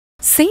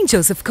St.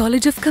 Joseph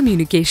College of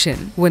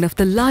Communication, one of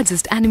the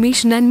largest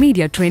animation and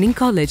media training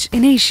college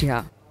in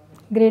Asia.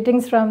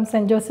 Greetings from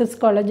St. Joseph's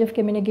College of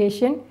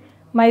Communication.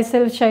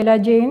 Myself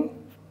Shaila Jain,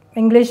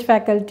 English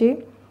faculty,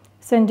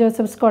 St.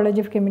 Joseph's College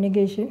of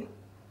Communication.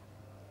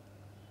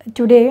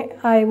 Today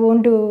I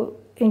want to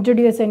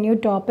introduce a new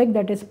topic,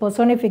 that is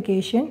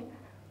personification.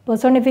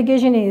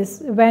 Personification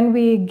is when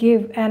we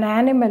give an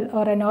animal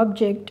or an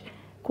object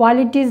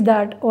qualities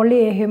that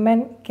only a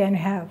human can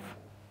have.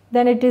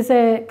 Then it is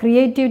a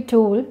creative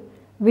tool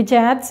which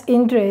adds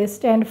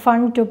interest and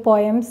fun to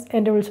poems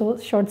and also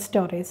short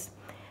stories.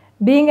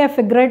 Being a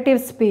figurative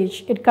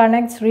speech, it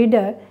connects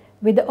reader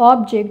with the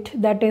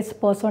object that is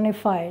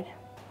personified.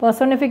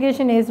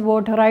 Personification is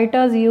what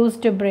writers use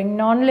to bring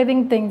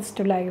non-living things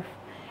to life.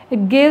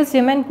 It gives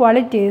human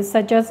qualities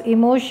such as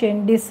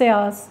emotion,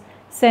 desires,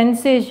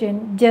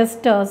 sensation,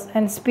 gestures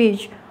and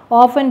speech,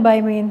 often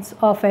by means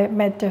of a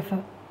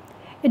metaphor.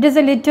 It is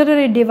a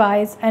literary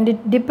device and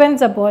it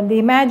depends upon the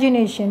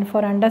imagination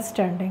for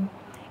understanding.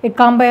 It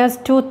combines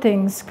two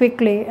things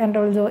quickly and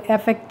also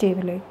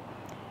effectively.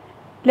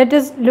 Let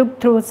us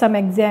look through some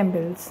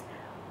examples.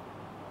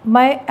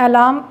 My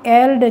alarm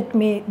yelled at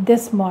me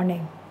this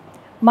morning.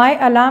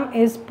 My alarm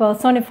is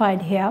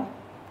personified here.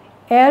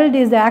 Yelled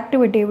is the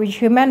activity which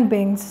human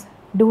beings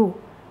do,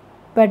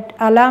 but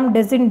alarm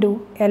doesn't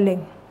do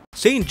yelling.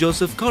 St.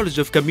 Joseph College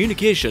of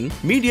Communication,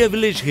 Media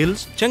Village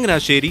Hills,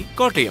 Changrasheri,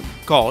 Kottayam.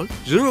 Call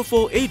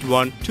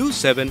 0481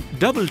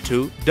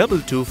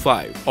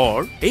 27222225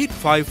 or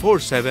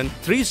 8547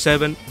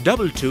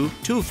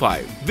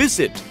 372225.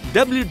 Visit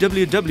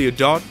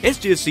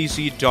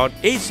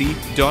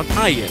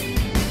www.sjcc.ac.in.